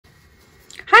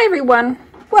Hi everyone,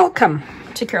 welcome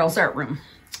to Carol's Art Room.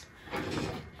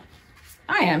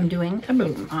 I am doing a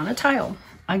bloom on a tile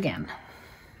again.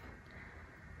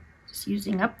 Just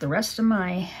using up the rest of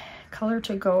my color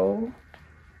to go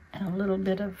and a little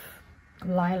bit of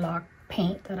lilac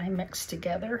paint that I mixed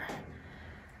together.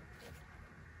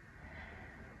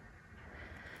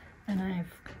 And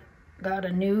I've got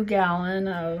a new gallon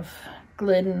of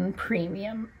Glidden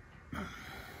Premium.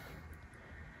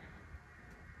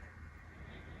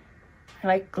 I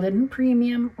like Glidden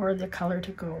Premium or the Color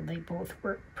to Go. They both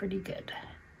work pretty good.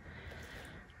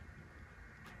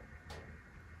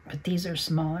 But these are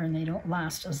smaller and they don't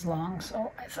last as long,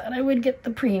 so I thought I would get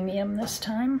the Premium this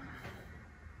time.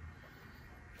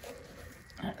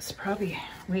 That's probably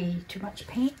way too much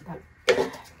paint, but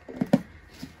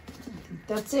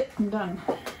that's it. I'm done.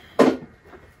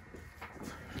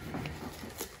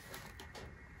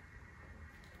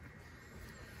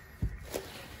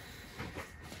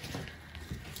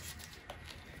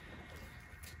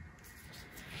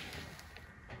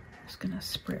 Gonna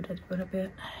spread it a little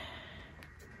bit.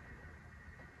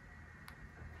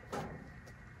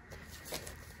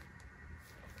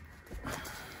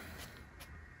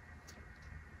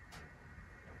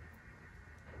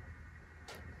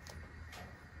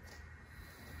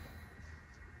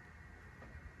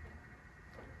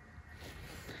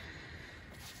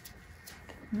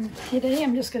 Today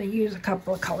I'm just going to use a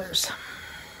couple of colors.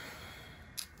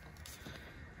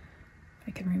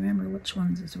 I can remember which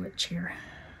ones is which here.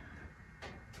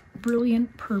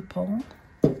 Brilliant Purple,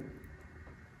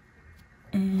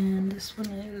 and this one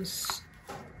is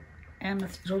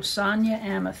JoSonja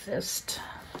Amethyst.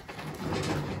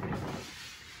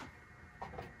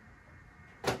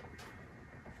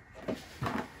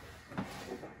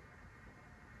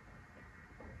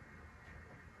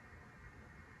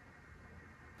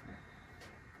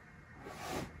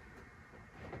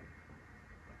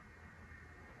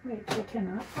 Which I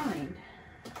cannot find.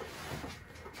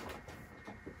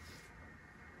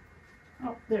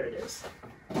 Oh, there it is.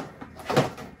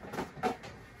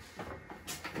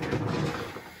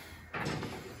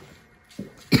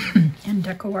 And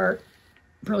DecoArt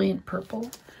Brilliant Purple.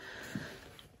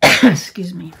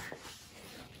 Excuse me.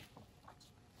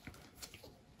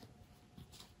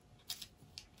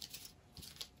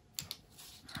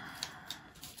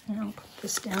 And I'll put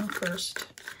this down first.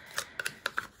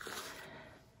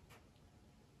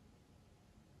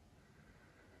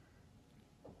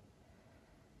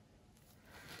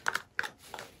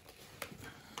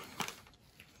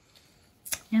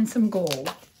 And some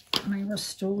gold, my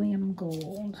Rust-Oleum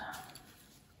gold.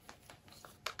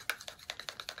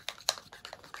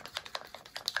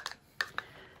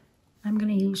 I'm going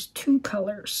to use two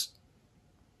colors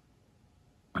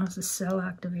as a cell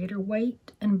activator,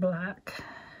 white and black.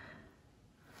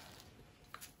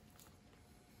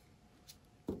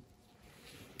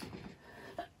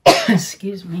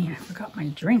 Excuse me, I forgot my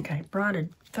drink. Thought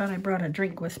I brought a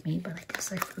drink with me, but I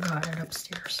guess I forgot it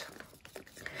upstairs.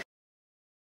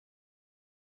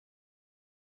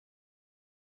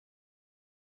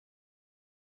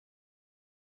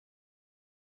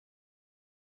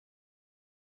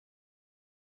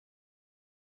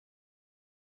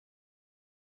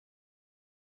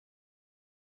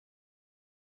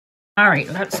 All right,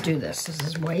 let's do this. This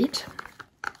is white.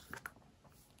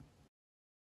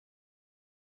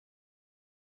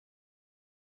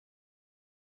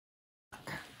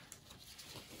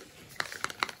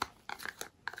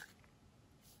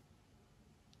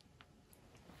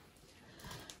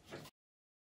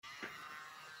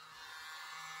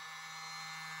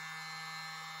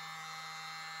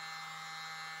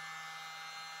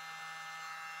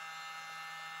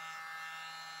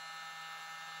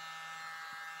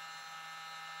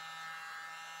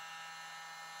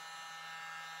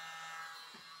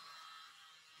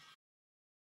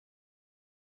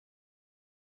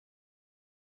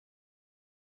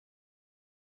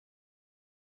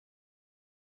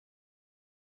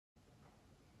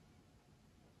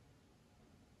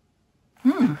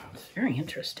 It's very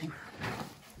interesting.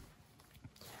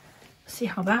 See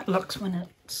how that looks when it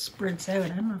spreads out. I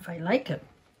don't know if I like it.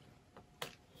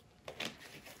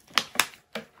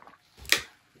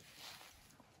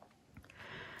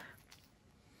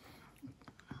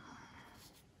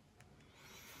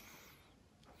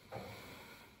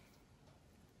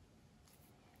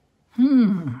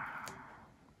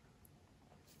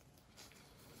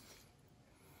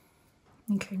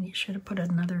 Okay, you should have put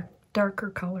another darker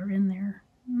color in there.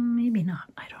 Maybe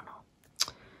not, I don't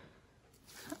know.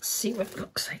 Let's see what it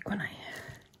looks like when I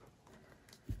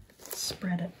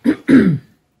spread it.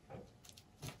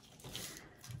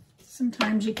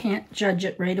 Sometimes you can't judge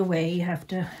it right away. You have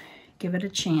to give it a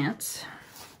chance.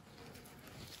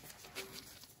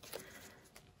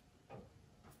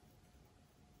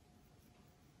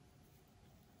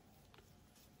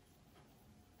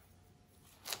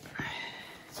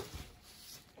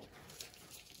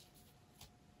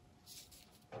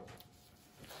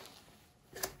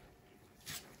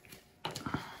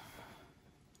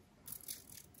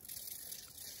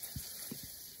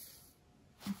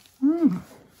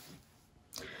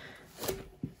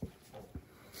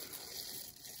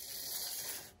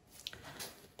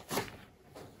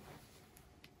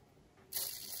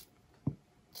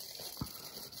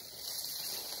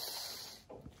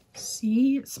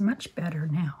 See, it's much better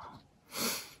now.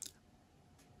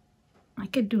 I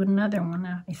could do another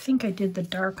one. I think I did the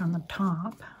dark on the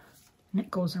top, and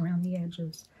it goes around the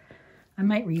edges. I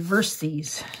might reverse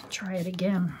these, try it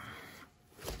again.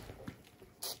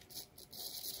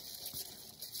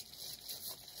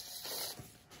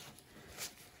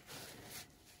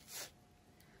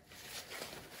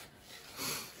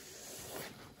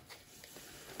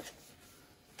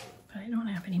 But I don't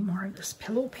have any more of this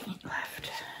pillow paint left.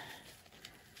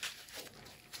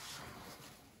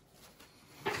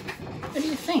 What do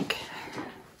you think?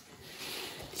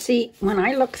 See, when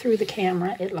I look through the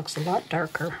camera, it looks a lot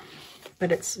darker,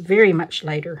 but it's very much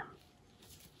lighter.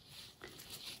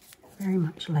 Very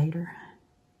much lighter.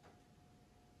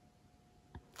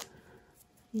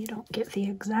 You don't get the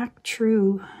exact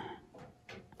true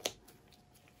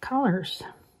colors.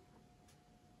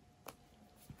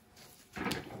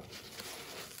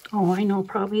 Oh, I know,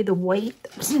 probably the white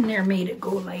that was in there made it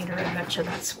go lighter. I bet you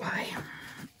that's why.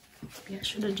 Maybe I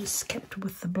should have just kept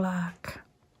with the black.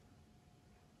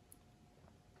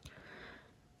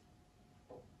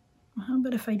 Well, how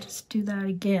about if I just do that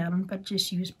again, but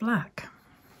just use black?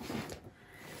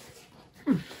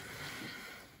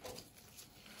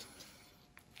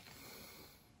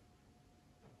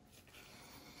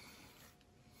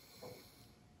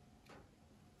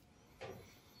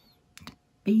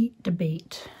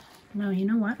 Debate. No, you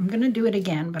know what? I'm going to do it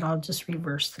again, but I'll just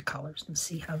reverse the colors and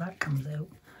see how that comes out.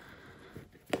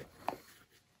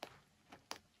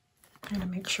 Gotta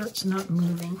make sure it's not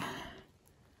moving.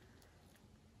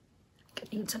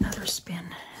 It needs another spin.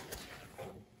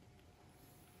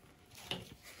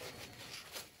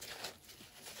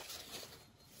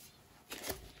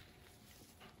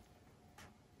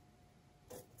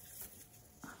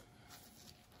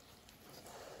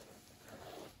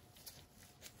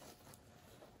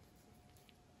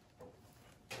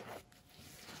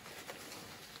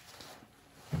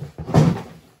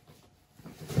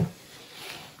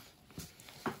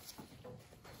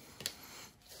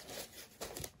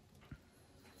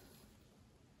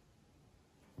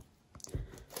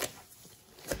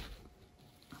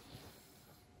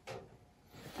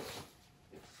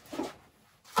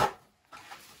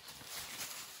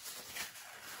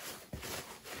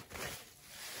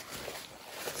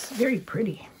 Very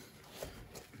pretty.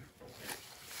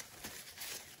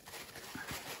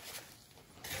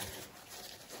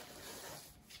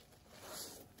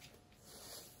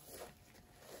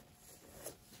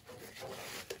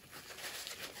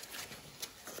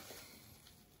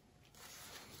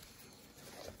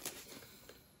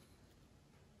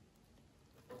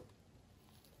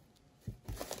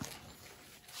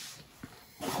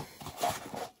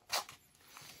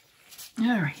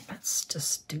 All right, let's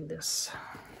just do this.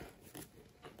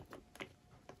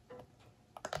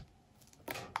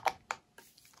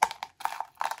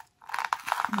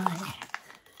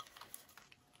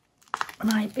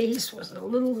 My base was a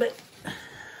little bit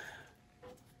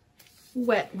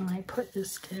wet when I put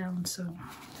this down, so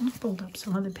I pulled up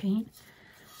some of the paint.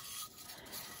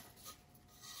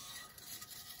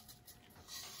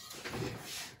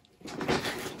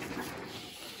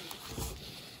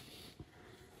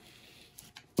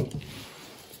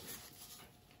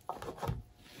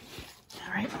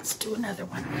 All right, let's do another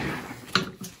one.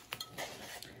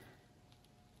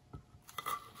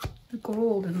 The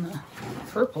gold and the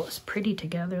purple is pretty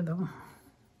together, though.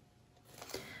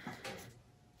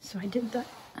 So I did that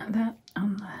on the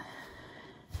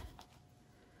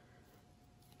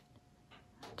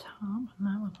top, and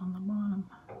that was on the bottom.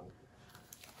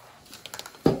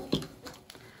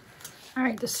 All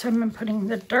right, this time I'm putting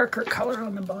the darker color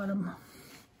on the bottom.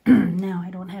 Now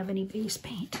I don't have any base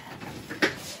paint.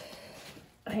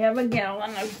 I have a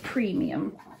gallon of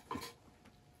premium.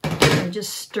 I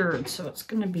just stirred, so it's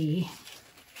going to be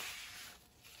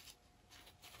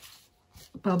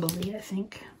bubbly, I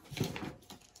think.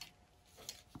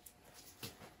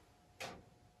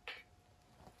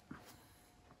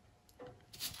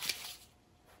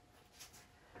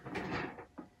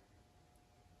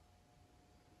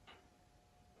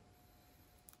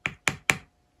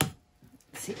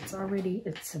 See,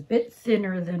 it's a bit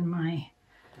thinner than my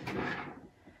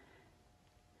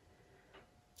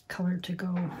color to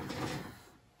go.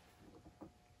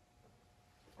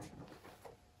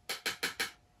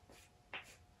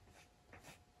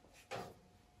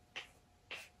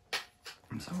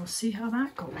 So we'll see how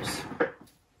that goes.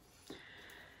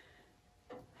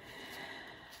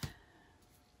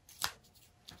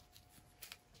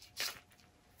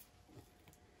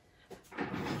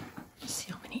 Let's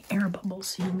see how many air bubbles.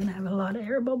 See, I'm gonna have a lot of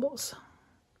air bubbles.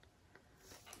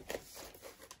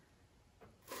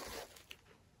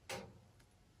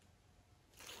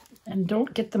 And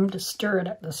don't get them to stir it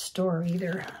at the store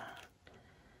either.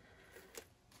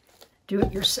 Do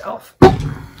it yourself.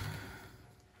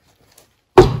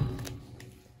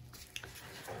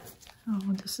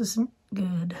 Oh, this isn't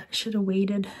good. I should have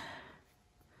waited.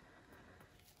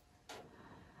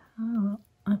 Oh,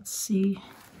 let's see.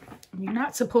 You're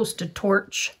not supposed to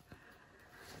torch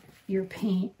your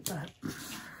paint, but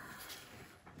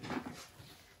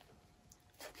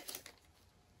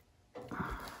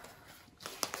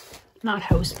not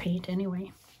house paint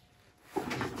anyway. I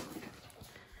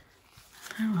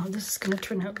don't know, this is going to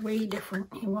turn out way different.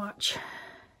 You watch.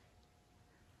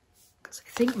 Because I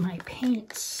think my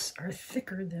paints are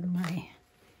thicker than my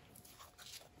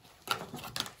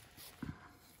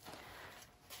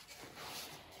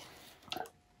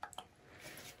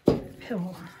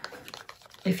pillow.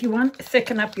 If you want to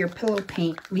thicken up your pillow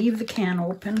paint, leave the can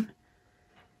open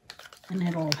and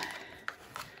it'll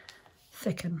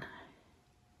thicken.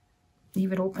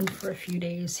 Leave it open for a few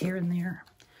days here and there.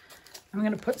 I'm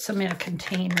going to put some in a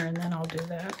container and then I'll do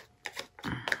that.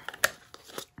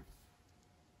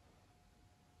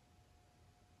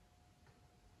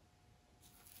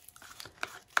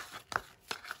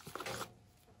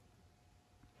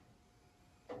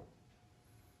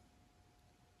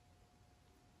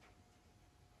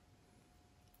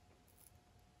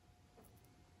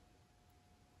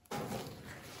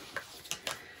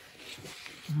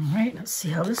 All right, let's see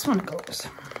how this one goes.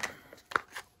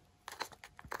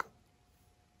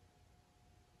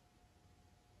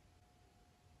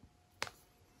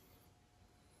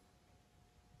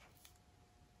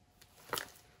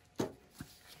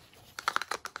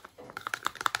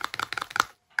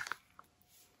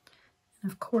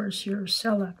 Of course, your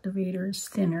cell activator is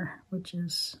thinner, which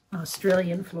is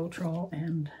Australian Floetrol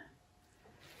and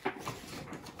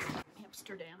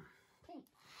Amsterdam.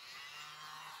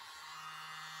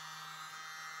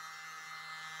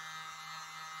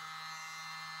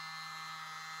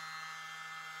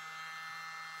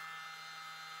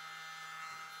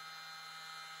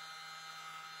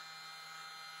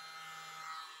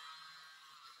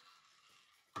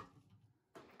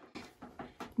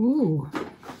 Ooh.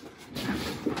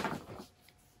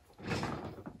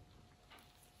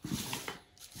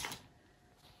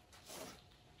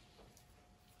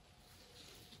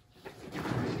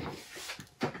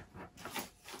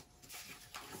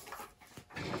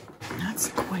 That's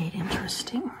quite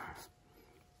interesting.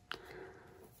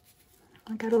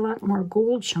 I got a lot more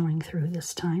gold showing through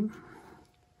this time.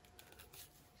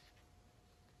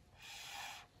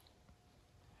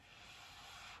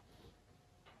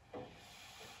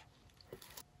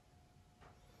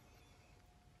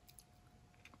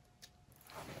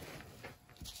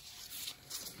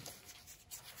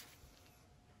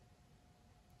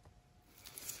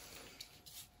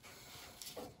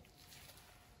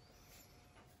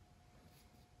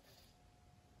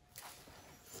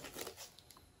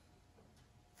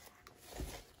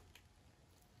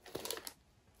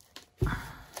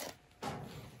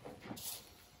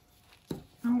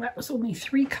 Oh, that was only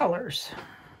 3 colors.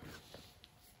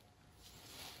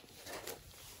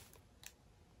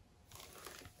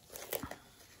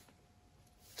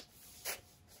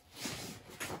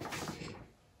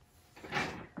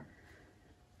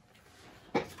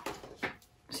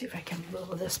 See if I can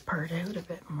blow this part out a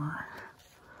bit more.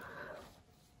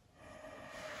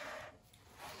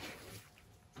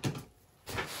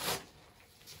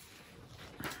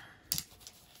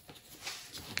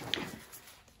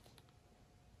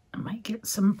 Get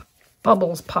some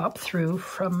bubbles pop through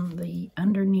from the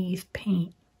underneath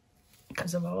paint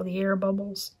because of all the air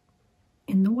bubbles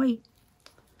in the white.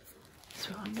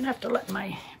 So I'm gonna have to let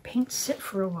my paint sit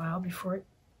for a while before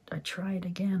I try it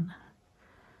again.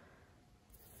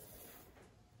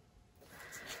 All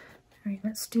right,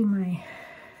 let's do my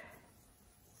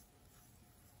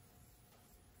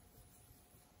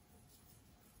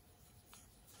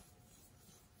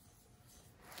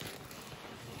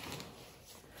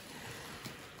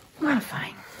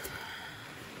modifying.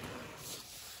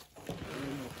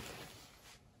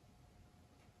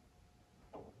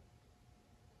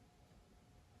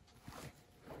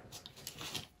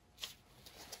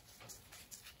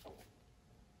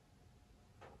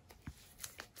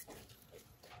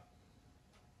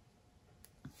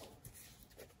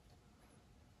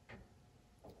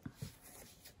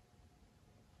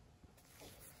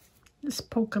 Just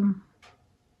poke them.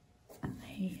 And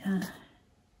they,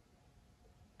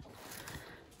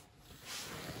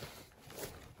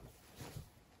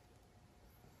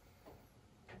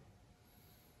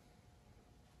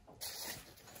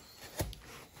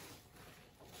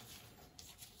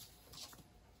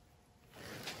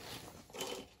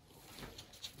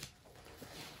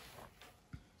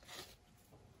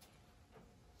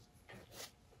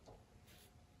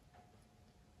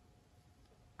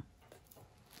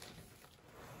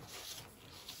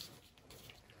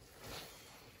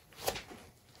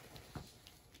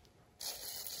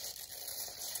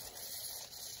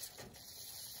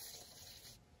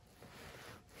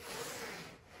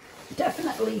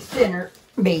 definitely thinner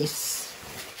base,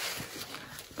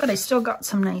 but I still got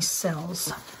some nice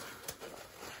cells.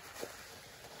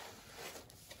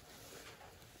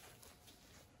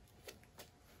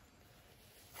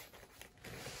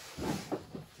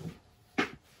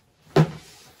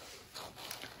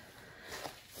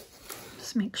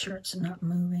 Just make sure it's not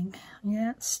moving.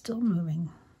 Yeah, it's still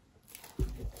moving.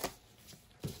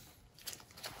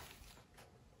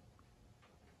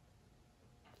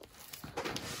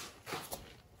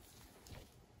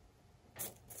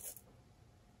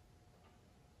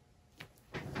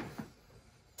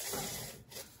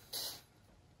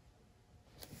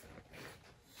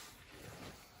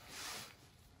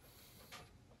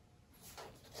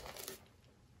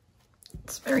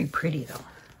 It's very pretty though.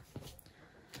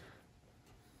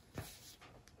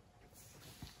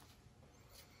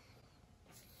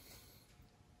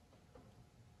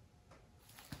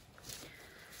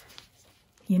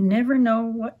 You never know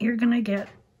what you're gonna get.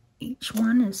 Each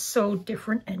one is so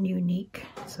different and unique.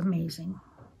 It's amazing.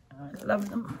 I love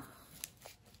them.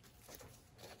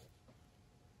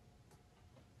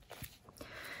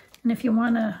 And if you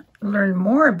want to learn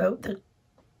more about the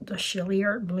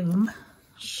Sheleeart bloom,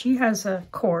 she has a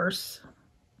course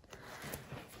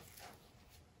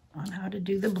on how to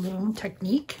do the bloom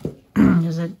technique.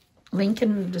 There's a link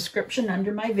in the description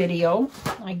under my video.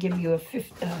 I give you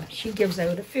she gives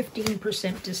out a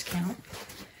 15% discount.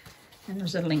 And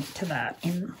there's a link to that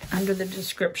under the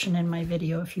description in my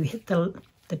video. If you hit the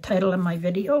title of my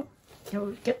video,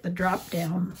 you'll get the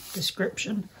drop-down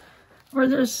description. Or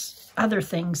there's other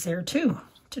things there too.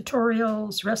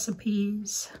 Tutorials,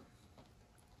 recipes.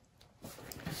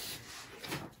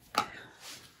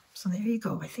 So there you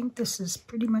go. I think this is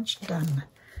pretty much done.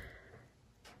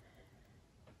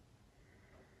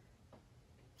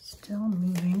 Still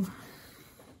moving.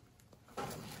 Oh,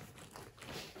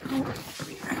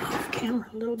 run off camera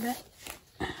a little bit.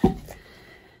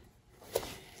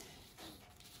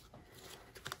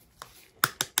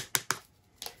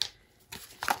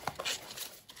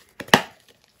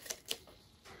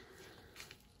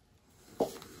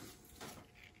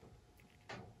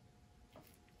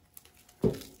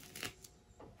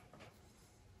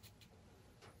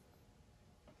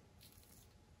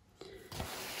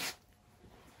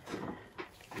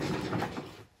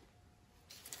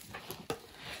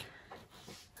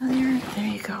 There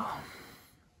you go.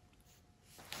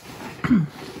 I'm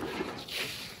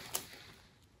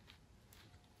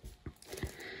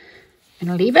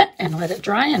going to leave it and let it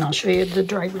dry, and I'll show you the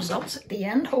dry results at the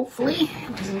end, hopefully.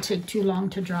 It doesn't take too long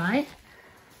to dry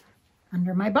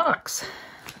under my box.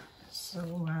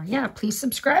 So, yeah, please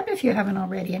subscribe if you haven't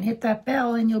already, and hit that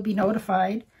bell, and you'll be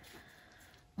notified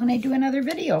when I do another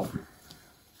video.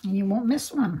 And you won't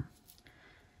miss one.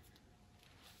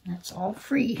 That's all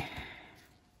free.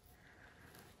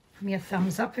 Give me a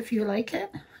thumbs up if you like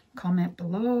it. Comment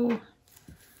below.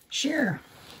 Share.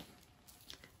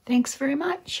 Thanks very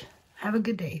much. Have a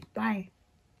good day. Bye.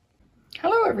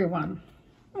 Hello, everyone.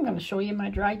 I'm going to show you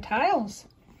my dried tiles.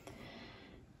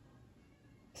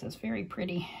 This is very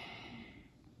pretty.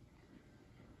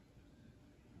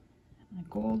 The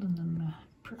gold and then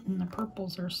the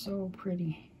purples are so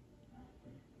pretty.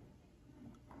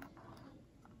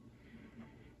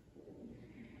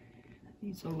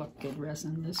 These will look good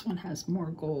resin. This one has more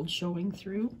gold showing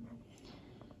through.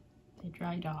 They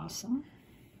dried awesome.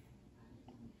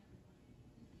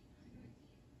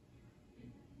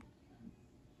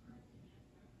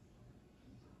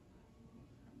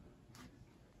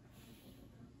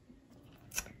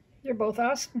 They're both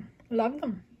awesome. Love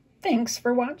them. Thanks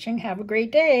for watching. Have a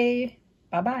great day.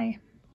 Bye-bye.